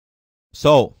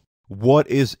So, what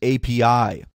is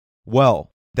API?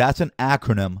 Well, that's an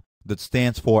acronym that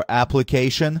stands for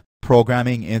Application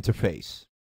Programming Interface.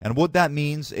 And what that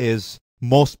means is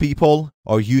most people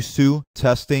are used to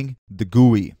testing the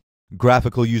GUI,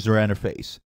 graphical user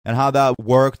interface. And how that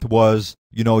worked was,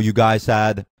 you guys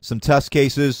had some test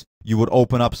cases. You would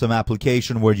open up some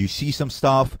application where you see some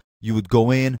stuff. You would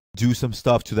go in, do some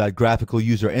stuff to that graphical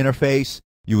user interface.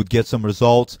 You would get some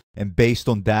results. And based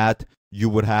on that, you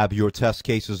would have your test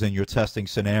cases and your testing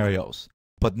scenarios.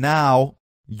 But now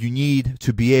you need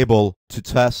to be able to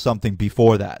test something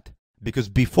before that. Because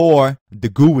before the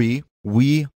GUI,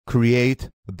 we create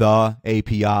the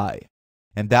API.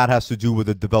 And that has to do with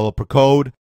the developer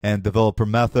code and developer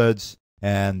methods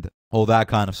and all that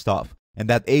kind of stuff. And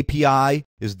that API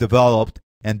is developed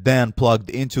and then plugged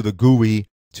into the GUI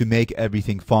to make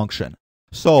everything function.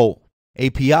 So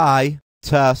API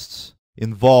tests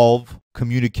involve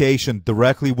communication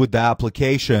directly with the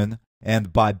application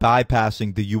and by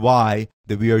bypassing the UI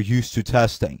that we are used to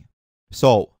testing.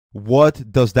 So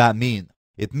what does that mean?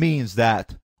 It means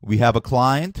that we have a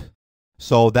client,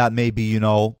 so that may be,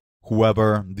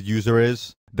 whoever the user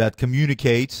is, that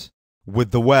communicates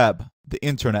with the web, the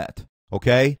internet,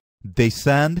 okay? They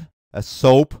send a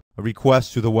SOAP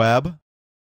request to the web,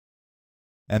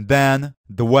 and then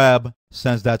the web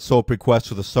sends that SOAP request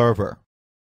to the server.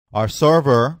 Our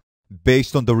server,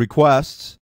 based on the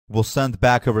requests, will send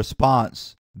back a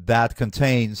response that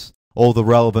contains all the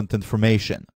relevant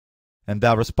information. And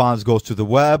that response goes to the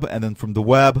web, and then from the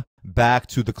web back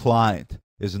to the client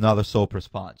is another SOAP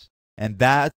response. And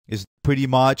that is pretty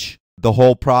much the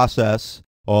whole process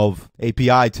of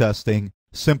API testing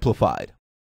simplified.